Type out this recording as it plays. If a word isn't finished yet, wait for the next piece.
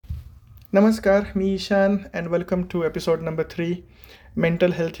नमस्कार, मी Ishan and welcome to episode number 3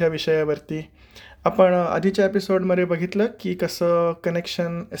 mental health ह्या विषयावरती. आपण आधीच्या एपिसोडमध्ये बघितलं की कसं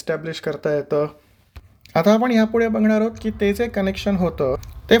कनेक्शन एस्टॅब्लिश करता येतं. आता आपण यापुढे बघणार आहोत की ते जे कनेक्शन होतं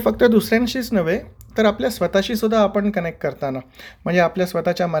ते फक्त दुसऱ्यांशीच नव्हे तर आपल्या स्वतःशी सुद्धा आपण कनेक्ट करताना, म्हणजे आपल्या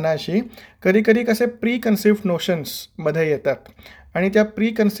स्वतःच्या मनाशी कधीकधी कसे प्री कन्सिव्ड नोशन्समध्ये येतात आणि त्या प्री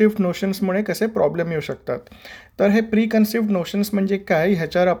कन्सिव्ड नोशन्समुळे कसे प्रॉब्लेम येऊ शकतात. तर हे प्री कन्सिव्ड नोशन्स म्हणजे काय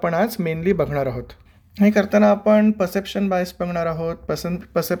ह्याच्यावर आपण आज मेनली बघणार आहोत. हे करताना आपण परसेप्शन बायस बघणार आहोत.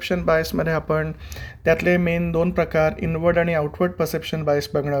 परसेप्शन बायसमध्ये आपण त्यातले मेन 2 प्रकार इनवर्ड आणि आउटवर्ड परसेप्शन बायस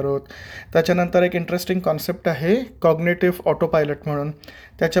बघणार आहोत. त्याच्यानंतर एक इंटरेस्टिंग कॉन्सेप्ट आहे कॉग्नेटिव्ह ऑटोपायलट म्हणून,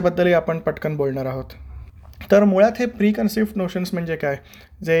 त्याच्याबद्दलही आपण पटकन बोलणार आहोत. तर मुळात हे प्री कन्सिव्ड नोशन्स म्हणजे काय,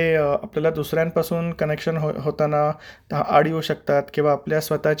 जे आपल्याला दुसऱ्यांपासून कनेक्शन होताना आड येऊ शकतात किंवा आपल्या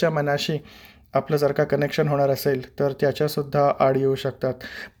स्वतःच्या मनाशी आपलं जर का कनेक्शन होणार असेल तर त्याच्यासुद्धा आड येऊ शकतात.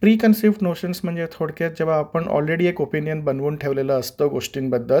 प्री कन्सिव्ड नोशन्स म्हणजे थोडक्यात जेव्हा आपण ऑलरेडी एक ओपिनियन बनवून ठेवलेलं असतं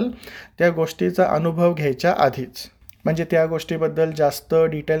गोष्टींबद्दल, त्या गोष्टीचा अनुभव घ्यायच्या आधीच, म्हणजे त्या गोष्टीबद्दल जास्त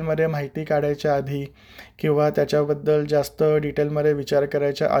डिटेलमध्ये माहिती काढायच्या आधी किंवा त्याच्याबद्दल जास्त डिटेलमध्ये विचार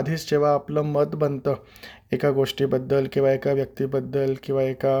करायच्या आधीच जेव्हा आपलं मत बनतं एका गोष्टीबद्दल किंवा एका व्यक्तीबद्दल किंवा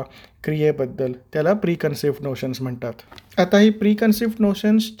एका क्रियेबद्दल, त्याला प्री कन्सिव्ड नोशन्स म्हणतात. आता ही प्री कन्सिव्ड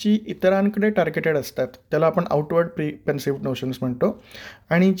नोशन्सची इतरांकडे टार्गेटेड असतात, त्याला आपण आउटवर्ड प्री कन्सिव्ड नोशन्स म्हणतो,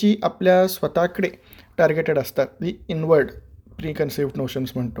 आणि जी आपल्या स्वतःकडे टार्गेटेड असतात ती इनवर्ड प्री कन्सिव्ड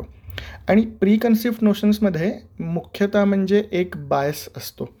नोशन्स म्हणतो. आणि प्री कन्सिव्ड नोशन्समध्ये मुख्यतः म्हणजे एक बायस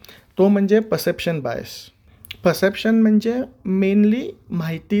असतो, तो म्हणजे परसेप्शन बायस. परसेप्शन म्हणजे मेनली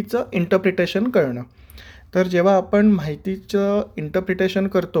माहितीचं इंटरप्रिटेशन करणं. तर जेव्हा आपण माहितीचं इंटरप्रिटेशन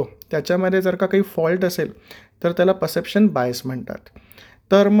करतो त्याच्यामध्ये जर का काही फॉल्ट असेल तर त्याला परसेप्शन बायस म्हणतात.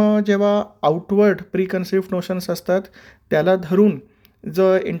 तर मग जेव्हा आउटवर्ड प्री कन्सिव्ड नोशन्स असतात त्याला धरून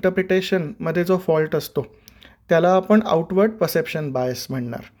जो इंटरप्रिटेशनमध्ये जो फॉल्ट असतो त्याला आपण आउटवर्ड परसेप्शन बायस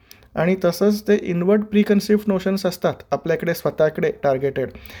म्हणणार. आणि तसंच ते इनवर्ड प्री कन्सिव्ड नोशन्स असतात आपल्याकडे स्वतःकडे टार्गेटेड,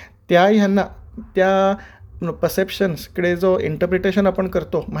 त्या परसेप्शन्सकडे जो इंटरप्रिटेशन आपण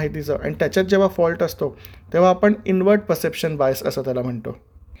करतो माहितीचं आणि त्याच्यात जेव्हा फॉल्ट असतो तेव्हा आपण इनवर्ड परसेप्शन बायस असं त्याला म्हणतो.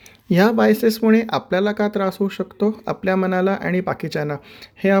 ह्या बायसेसमुळे आपल्याला का त्रास होऊ शकतो आपल्या मनाला आणि बाकीच्यांना,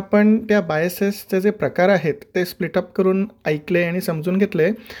 हे आपण त्या बायसेसचे जे प्रकार आहेत ते स्प्लिटअप करून ऐकले आणि समजून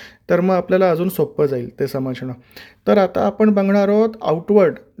घेतले तर मग आपल्याला अजून सोपं जाईल ते समजणं. तर आता आपण बघणार आहोत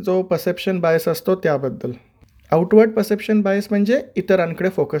आउटवर्ड जो परसेप्शन बायस असतो त्याबद्दल. आउटवर्ड परसेप्शन बायस म्हणजे इतरांकडे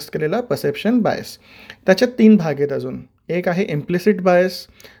फोकस केलेला परसेप्शन बायस. त्याच्यात 3 भाग आहेत अजून. एक आहे इम्प्लिसिट बायस,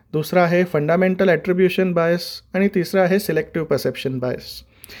 दुसरा आहे फंडामेंटल ॲट्रिब्युशन बायस आणि तिसरा आहे selective perception bias.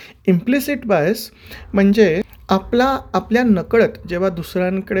 Implicit bias म्हणजे आपल्या नकळत जेव्हा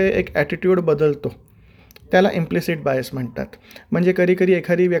दुसऱ्यांकडे एक ॲटिट्यूड बदलतो त्याला इम्प्लिसिट बायस म्हणतात. म्हणजे कधीकधी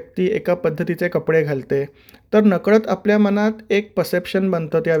एखादी व्यक्ती एका पद्धतीचे कपडे घालते तर नकळत आपल्या मनात एक परसेप्शन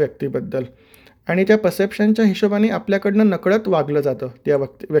बनतं त्या व्यक्तीबद्दल आणि त्या परसेप्शनच्या हिशोबाने आपल्याकडनं नकळत वागलं जातं त्या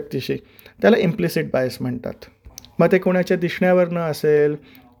व्यक्तीशी, त्याला इम्प्लिसिट बायस म्हणतात. मग ते कोणाच्या दिसण्यावरनं असेल,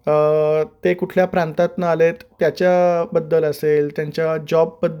 ते कुठल्या प्रांतातनं आलेत त्याच्याबद्दल असेल, त्यांच्या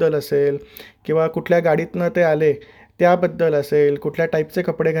जॉबबद्दल असेल किंवा कुठल्या गाडीतनं ते आले त्याबद्दल असेल, कुठल्या टाईपचे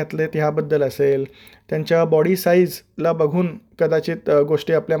कपडे घातलेत ह्याबद्दल असेल, त्यांच्या बॉडी साईजला बघून कदाचित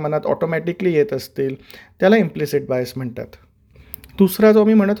गोष्टी आपल्या मनात ऑटोमॅटिकली येत असतील, त्याला इम्प्लिसिट बायस म्हणतात. दुसरा जो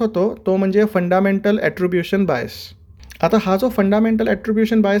मी म्हणत होतो तो म्हणजे फंडामेंटल ॲट्रिब्युशन बायस. आता हा जो फंडामेंटल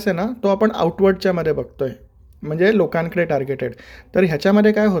ॲट्रिब्युशन बायस आहे ना तो आपण आउटवर्डच्या मध्ये बघतो आहे, म्हणजे लोकांकडे टार्गेटेड. तर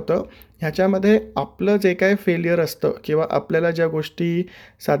ह्याच्यामध्ये काय होतं, ह्याच्यामध्ये आपलं जे काय फेलियर असतं किंवा आपल्याला ज्या गोष्टी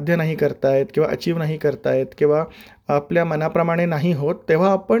साध्य नाही करतायत किंवा अचीव नाही करतायत किंवा आपल्या मनाप्रमाणे नाही होत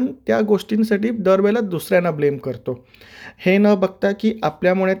तेव्हा आपण त्या गोष्टींसाठी दरवेळेला दुसऱ्यांना ब्लेम करतो, हे न बघता की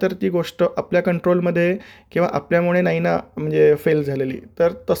आपल्यामुळे तर ती गोष्ट आपल्या कंट्रोलमध्ये किंवा आपल्यामुळे नाही ना म्हणजे फेल झालेली.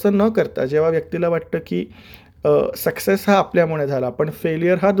 तर तसं न करता जेव्हा व्यक्तीला वाटतं की सक्सेस हा आपल्यामुळे झाला पण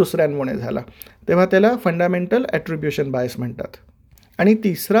फेलियर हा दुसऱ्यांमुळे झाला, तेव्हा त्याला फंडामेंटल ॲट्रिब्युशन बायस म्हणतात. आणि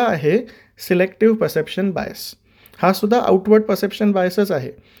तिसरा आहे सिलेक्टिव्ह परसेप्शन बायस. हा सुद्धा आउटवर्ड परसेप्शन बायसच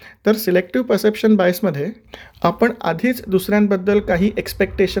आहे. तर सिलेक्टिव्ह परसेप्शन बायसमध्ये आपण आधीच दुसऱ्यांबद्दल काही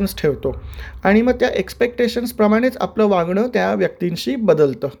एक्सपेक्टेशन्स ठेवतो आणि मग त्या एक्सपेक्टेशन्सप्रमाणेच आपलं वागणं त्या व्यक्तींशी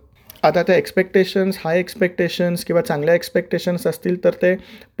बदलतं. आता त्या हाय एक्सपेक्टेशन्स किंवा चांगल्या एक्सपेक्टेशन्स असतील तर ते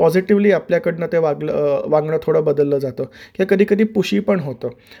पॉझिटिव्हली आपल्याकडनं ते वागणं थोडं बदललं जातं किंवा कधीकधी पुशी पण होतं.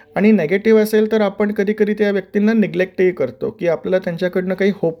 आणि नेगेटिव्ह असेल तर आपण कधीकधी त्या व्यक्तींना निग्लेक्टही करतो की आपल्याला त्यांच्याकडनं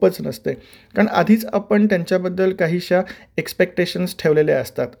काही होपच नसते, कारण आधीच आपण त्यांच्याबद्दल काहीशा एक्सपेक्टेशन्स ठेवलेल्या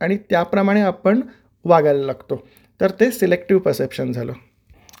असतात आणि त्याप्रमाणे आपण वागायला लागतो. तर ते सिलेक्टिव्ह परसेप्शन झालं.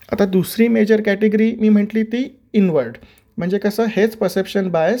 आता दुसरी मेजर कॅटेगरी मी म्हटली ती इनवर्ड. म्हणजे कसं हेच परसेप्शन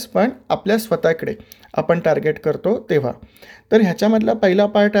बायस पण आपल्या स्वतःकडे आपण टार्गेट करतो तेव्हा. तर ह्याच्यामधला पहिला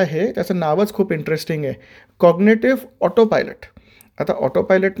पार्ट आहे, त्याचं नावच खूप इंटरेस्टिंग आहे, कॉग्नेटिव्ह ऑटो पायलट. आता ऑटो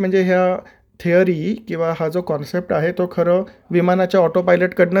पायलट म्हणजे ह्या थिअरी किंवा हा जो कॉन्सेप्ट आहे तो खरं विमानाच्या ऑटो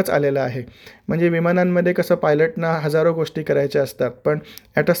पायलटकडनंच आलेला आहे. म्हणजे विमानांमध्ये कसं पायलटना हजारो गोष्टी करायच्या असतात, पण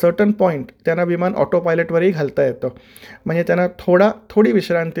ॲट अ सर्टन पॉईंट त्यांना विमान ऑटो पायलटवरही घालता येतं. म्हणजे त्यांना थोडी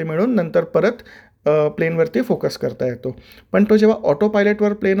विश्रांती मिळून नंतर परत प्लेनवरती फोकस करता येतो. पण तो जेव्हा ऑटो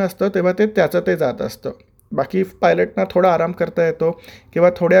पायलटवर प्लेन असतं तेव्हा ते त्याचं ते जात असतं. बाकी पायलटना थोडा आराम करता येतो किंवा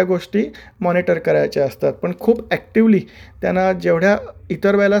थोड्या गोष्टी मॉनिटर करायच्या असतात, पण खूप ॲक्टिवली त्यांना जेवढ्या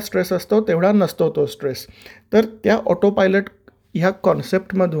इतर वेळेला स्ट्रेस असतो तेवढा नसतो तो स्ट्रेस. तर त्या ऑटो पायलट ह्या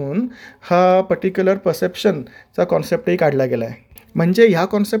कॉन्सेप्टमधून हा पर्टिक्युलर परसेप्शनचा कॉन्सेप्टही काढला गेला आहे. म्हणजे ह्या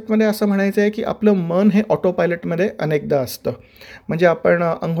कॉन्सेप्टमध्ये असं म्हणायचं आहे की आपलं मन हे ऑटो पायलटमध्ये अनेकदा असतं. म्हणजे आपण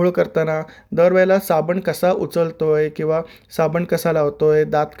अंघोळ करताना दरवेळेला साबण कसा उचलतो आहे किंवा साबण कसा लावतो आहे,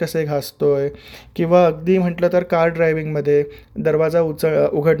 दात कसे घासतो आहे, किंवा अगदी म्हटलं तर कार ड्रायविंगमध्ये दरवाजा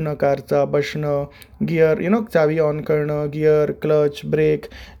उघडणं कारचा, बसणं, गिअर चावी ऑन करणं, गिअर, क्लच, ब्रेक,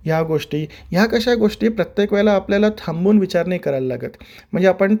 ह्या कशा गोष्टी प्रत्येक वेळेला आपल्याला थांबून विचार नाही करायला लागत. म्हणजे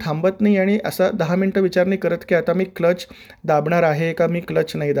आपण थांबत नाही आणि असा 10 मिनटं विचार नाही करत की आता मी क्लच दाबणार आहे का मी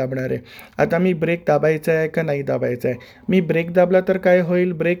क्लच नाही दाबणार आहे, आता मी ब्रेक दाबायचा आहे का नाही दाबायचा आहे, मी ब्रेक दाबला तर काय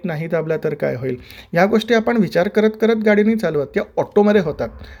होईल, ब्रेक नाही दाबला तर काय होईल. ह्या गोष्टी आपण विचार करत करत गाडी नाही चालवत, त्या ऑटोमध्ये होतात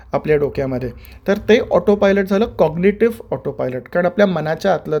आपल्या डोक्यामध्ये. तर ते ऑटो पायलट झालं कॉग्निटिव्ह ऑटो पायलट, कारण आपल्या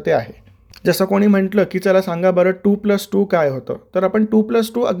मनाच्या आतलं ते आहे. जसं कोणी म्हटलं की चला सांगा बरं 2+2 काय होतं, तर आपण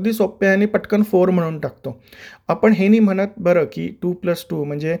 2+2 अगदी सोप्या आणि पटकन 4 म्हणून टाकतो. आपण हे नाही म्हणत बरं की 2+2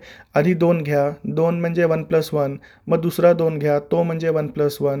 म्हणजे आधी 2 घ्या, 2 म्हणजे 1+1, मग दुसरा 2 घ्या, तो म्हणजे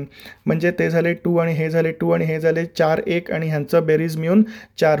 1+1, म्हणजे ते झाले 2 आणि हे झाले 2 आणि हे झाले 4, 1 आणि ह्यांचं बेरीज मिळून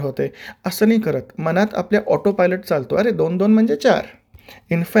 4 होते. असं नाही करत, मनात आपल्या ऑटो पायलट चालतो, अरे 2 2 म्हणजे 4.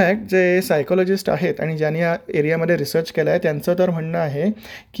 इनफॅक्ट जे सायकोलॉजिस्ट आहेत आणि ज्यांनी या एरियामध्ये रिसर्च केला आहे त्यांचं तर म्हणणं आहे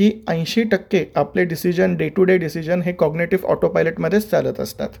की 80% आपले decision, day to day decision हे कॉग्नेटिव्ह ऑटो पायलटमध्येच चालत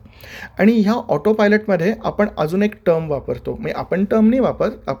असतात. आणि ह्या ऑटो पायलटमध्ये आपण अजून एक टर्म वापरतो, म्हणजे आपण टर्म नाही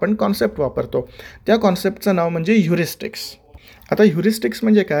वापरत, आपण कॉन्सेप्ट वापरतो. त्या कॉन्सेप्टचं नाव म्हणजे ह्युरिस्टिक्स. आता ह्युरिस्टिक्स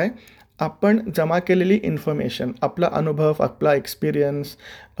म्हणजे काय, आपण जमा केलेली इन्फॉर्मेशन, आपला अनुभव, आपला एक्सपिरियन्स,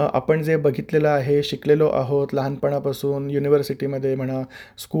 आपण जे बघितलेलं आहे, शिकलेलो आहोत लहानपणापासून, युनिव्हर्सिटीमध्ये म्हणा,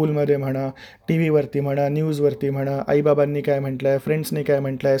 स्कूलमध्ये म्हणा, टी व्हीवरती म्हणा, न्यूजवरती म्हणा, आईबाबांनी काय म्हटलं आहे, फ्रेंड्सनी काय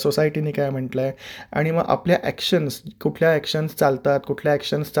म्हटलं आहे, सोसायटीनी काय म्हटलं आहे, आणि मग आपल्या ॲक्शन्स, कुठल्या ॲक्शन्स चालतात, कुठल्या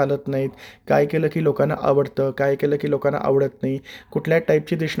ॲक्शन्स चालत नाहीत, काय केलं की लोकांना आवडतं, काय केलं की लोकांना आवडत नाही, कुठल्या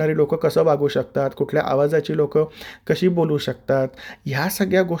टाईपची दिसणारी लोकं कसं वागू शकतात, कुठल्या आवाजाची लोकं कशी बोलू शकतात, ह्या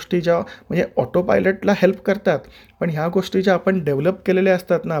सगळ्या गोष्टी ज्या म्हणजे ऑटो पायलटला हेल्प करतात. पण ह्या गोष्टी ज्या आपण डेव्हलप केलेल्या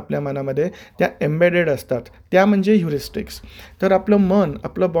असतात ना आपल्या मनामध्ये, त्या एम्बेडेड असतात, त्या म्हणजे ह्युरिस्टिक्स. तर आपलं मन,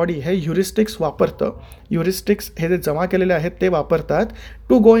 आपलं बॉडी हे ह्युरिस्टिक्स वापरतं. ह्युरिस्टिक्स हे जे जमा केलेले आहेत ते वापरतात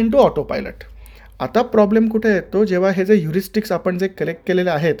to go into auto pilot. आता प्रॉब्लेम कुठे येतो, जेव्हा हे जे ह्युरिस्टिक्स आपण जे कलेक्ट केलेले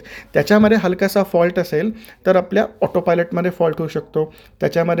आहेत त्याच्यामध्ये हलकासा फॉल्ट असेल तर आपल्या ऑटो पायलटमध्ये फॉल्ट होऊ शकतो.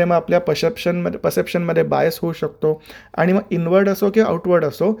 त्याच्यामध्ये मग आपल्या परसेप्शनमध्ये बायस होऊ शकतो. आणि मग इनवर्ड असो किंवा आउटवर्ड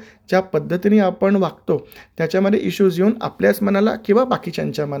असो, ज्या पद्धतीने आपण वागतो त्याच्यामध्ये इश्यूज येऊन आपल्याच मनाला किंवा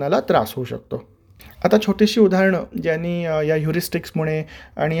बाकीच्यांच्या मनाला त्रास होऊ शकतो. आता छोटीशी उदाहरणं ज्यांनी या ह्युरिस्टिक्समुळे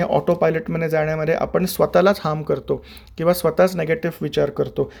आणि या ऑटो पायलटमध्ये जाण्यामध्ये आपण स्वतःलाच हार्म करतो किंवा स्वतःच नेगेटिव्ह विचार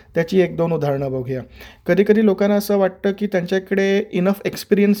करतो, त्याची 1-2 उदाहरणं बघूया. कधीकधी लोकांना असं वाटतं की त्यांच्याकडे इनफ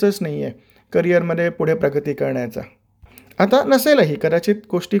एक्सपिरियन्सच नाही आहे करिअरमध्ये पुढे प्रगती करण्याचा. आता नसेलही, कदाचित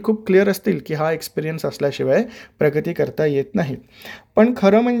गोष्टी खूप क्लिअर असतील की हा एक्सपिरियन्स असल्याशिवाय प्रगती करता येत नाहीत. पण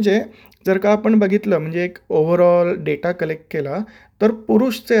खरं म्हणजे जर का आपण बघितलं, म्हणजे एक ओव्हरऑल डेटा कलेक्ट केला, तर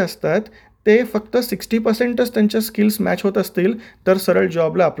पुरुष जे असतात ते फक्त 60%च त्यांच्या स्किल्स मॅच होत असतील तर सरळ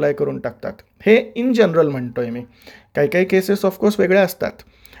जॉबला अप्लाय करून टाकतात. हे इन जनरल म्हणतो आहे मी. काही काही केसेस ऑफकोर्स वेगळ्या असतात.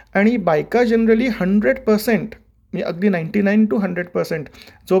 आणि बायका जनरली 100%, मी अगदी 99 to 100%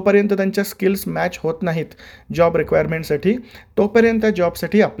 जोपर्यंत त्यांच्या स्किल्स मॅच होत नाहीत जॉब रिक्वायरमेंटसाठी, तोपर्यंत त्या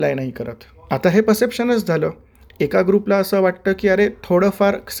जॉबसाठी अप्लाय नाही करत. आता हे परसेप्शनच झालं. एका ग्रुपला असं वाटतं की अरे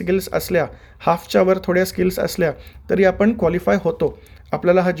थोडंफार स्किल्स असल्या, हाफच्या थोड्या स्किल्स असल्या तरी आपण क्वालिफाय होतो,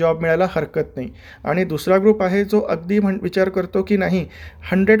 आपल्याला हा जॉब मिळायला हरकत नाही. आणि दुसरा ग्रुप आहे जो अगदी विचार करतो की नाही,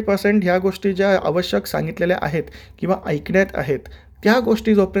 100% ह्या गोष्टी ज्या आवश्यक सांगितलेल्या आहेत किंवा ऐकण्यात आहेत त्या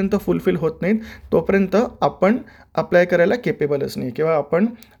गोष्टी जोपर्यंत फुलफिल होत नाहीत तोपर्यंत आपण अप्लाय करायला केपेबलच नाही किंवा आपण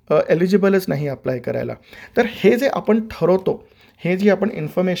एलिजिबलच नाही अप्लाय करायला. तर हे जे आपण ठरवतो, हे जी आपण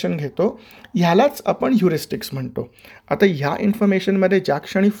इन्फॉर्मेशन घेतो ह्यालाच आपण ह्युरिस्टिक्स म्हणतो. आता ह्या इन्फॉर्मेशनमध्ये ज्या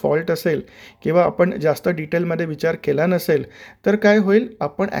क्षणी फॉल्ट असेल किंवा आपण जास्त डिटेलमध्ये विचार केला नसेल तर काय होईल,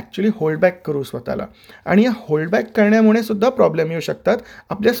 आपण ॲक्च्युली होल्डबॅक करू स्वतःला आणि या होल्डबॅक करण्यामुळे सुद्धा प्रॉब्लेम येऊ शकतात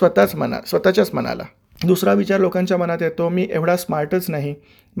आपल्या स्वतःच्याच मनाला. दुसरा विचार लोकांच्या मनात येतो, मी एवढा स्मार्टच नाही,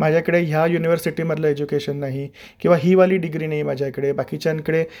 माझ्याकडे ह्या युनिव्हर्सिटीमधलं एज्युकेशन नाही किंवा ही वाली डिग्री नाही माझ्याकडे,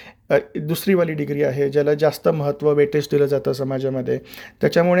 बाकीच्यांकडे दुसरीवाली डिग्री आहे ज्याला जास्त महत्त्व वेटेज दिलं जातं समाजामध्ये,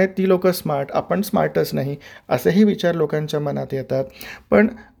 त्याच्यामुळे ती लोकं स्मार्ट, आपण स्मार्टच नाही, असेही विचार लोकांच्या मनात येतात. पण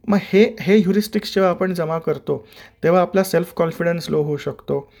मग हे ह्युरिस्टिक्स जेव्हा आपण जमा करतो तेव्हा आपला सेल्फ कॉन्फिडन्स लो होऊ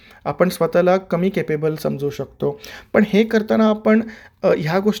शकतो, आपण स्वतःला कमी केपेबल समजू शकतो. पण हे करताना आपण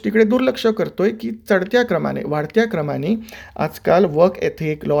ह्या गोष्टीकडे दुर्लक्ष करतो आहे की वाढत्या क्रमाने आजकाल वर्क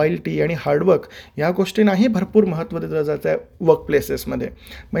एथिक, लॉयल्टी आणि हार्डवर्क या गोष्टींनाही भरपूर महत्त्व दिलं जातं आहे वर्क प्लेसेसमध्ये.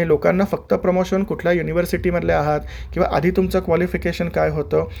 म्हणजे लोकांना फक्त प्रमोशन, कुठल्या युनिव्हर्सिटीमधले आहात किंवा आधी तुमचं क्वालिफिकेशन काय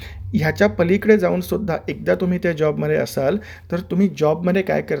होतं ह्याच्या पलीकडे जाऊनसुद्धा एकदा तुम्ही त्या जॉबमध्ये असाल तर तुम्ही जॉबमध्ये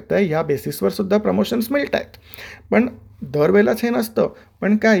काय करताय या बेसिसवर सुद्धा प्रमोशन्स मिळत आहेत. पण दरवेळेलाच हे नसतं.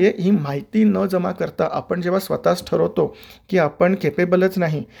 पण काय आहे, ही माहिती न जमा करता आपण जेव्हा स्वतःच ठरवतो की आपण केपेबलच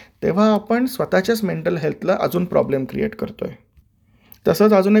नाही, तेव्हा आपण स्वतःच्याच मेंटल हेल्थला अजून प्रॉब्लेम क्रिएट करतो आहे.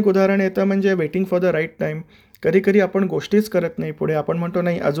 तसंच अजून एक उदाहरण येतं म्हणजे waiting for the right time. कधी आपण गोष्टीच करत नाही पुढे, आपण म्हणतो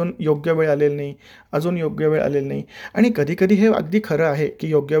नाही अजून योग्य वेळ आलेली नाही. आणि कधी हे अगदी खरं आहे की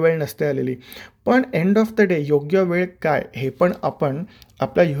योग्य वेळ नसते आलेली. पण एंड ऑफ द डे योग्य वेळ काय हे पण आपण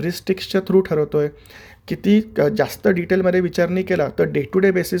आपल्या ह्युरिस्टिक्सच्या थ्रू ठरवतो आहे. किती जास्त डिटेलमध्ये विचार नाही केला तर डे टू डे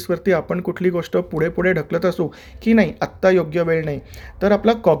बेसिसवरती आपण कुठली गोष्ट पुढे ढकलत असू की नाही आत्ता योग्य वेळ नाही, तर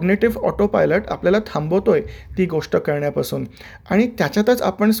आपला कॉग्नेटिव्ह ऑटो पायलट आपल्याला थांबवतो आहे ती गोष्ट करण्यापासून आणि त्याच्यातच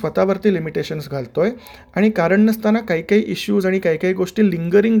आपण स्वतःवरती लिमिटेशन्स घालतो आहे आणि कारण नसताना काही इश्यूज आणि काही गोष्टी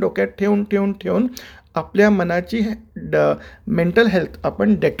लिंगरिंग डोक्यात ठेवून आपल्या मनाची मेंटल हेल्थ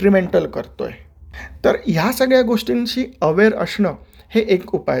आपण डेट्रिमेंटल करतो आहे. तर ह्या सगळ्या गोष्टींशी अवेअर असणं हे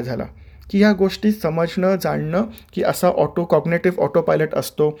एक उपाय झाला की ह्या गोष्टी समजणं, जाणणं की असा कॉग्नेटिव्ह ऑटो पायलट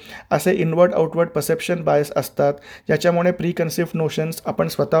असतो, असे इनवर्ड आउटवर्ड परसेप्शन बायस असतात ज्याच्यामुळे प्री कन्सिव्ह नोशन्स आपण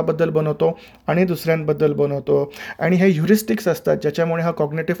स्वतःबद्दल बनवतो आणि दुसऱ्यांबद्दल बनवतो आणि हे ह्युरिस्टिक्स असतात ज्याच्यामुळे हा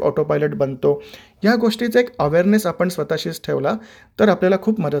कॉग्नेटिव्ह ऑटो पायलट बनतो. या गोष्टीचा एक अवेअरनेस आपण स्वतःशीच ठेवला तर आपल्याला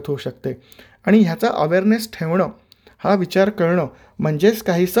खूप मदत होऊ शकते आणि ह्याचा अवेअरनेस ठेवणं, हा विचार करणं म्हणजेच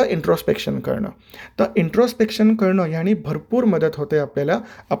काहीसं इंट्रोस्पेक्शन करणं. तर इंट्रोस्पेक्शन करणं ह्यानी भरपूर मदत होते आपल्याला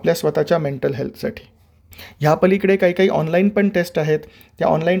आपल्या स्वतःच्या मेंटल हेल्थसाठी. ह्या पलीकडे काही ऑनलाईन पण टेस्ट आहेत. त्या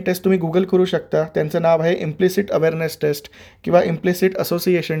ऑनलाईन टेस्ट तुम्ही गुगल करू शकता. त्यांचं नाव आहे इम्प्लिसिट अवेअरनेस टेस्ट किंवा इम्प्लिसिट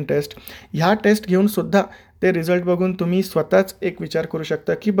असोसिएशन टेस्ट. ह्या टेस्ट घेऊनसुद्धा ते रिझल्ट बघून तुम्ही स्वतःच एक विचार करू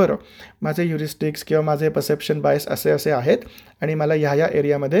शकता की बरं, माझे ह्युरिस्टिक्स किंवा माझे परसेप्शन बायस असे आहेत आणि मला ह्या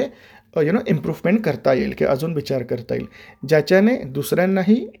एरियामध्ये इम्प्रूव्हमेंट करता येईल किंवा अजून विचार करता येईल, ज्याच्याने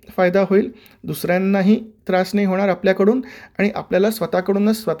दुसऱ्यांनाही फायदा होईल, दुसऱ्यांनाही त्रास नाही होणार आपल्याकडून आणि आपल्याला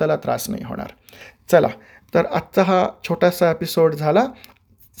स्वतःला त्रास नाही होणार. चला, तर आजचा हा छोटासा एपिसोड झाला.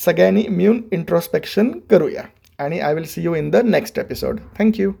 सगळ्यांनी मिळून इंट्रोस्पेक्शन करूया आणि I will see you in the next episode.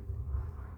 Thank you.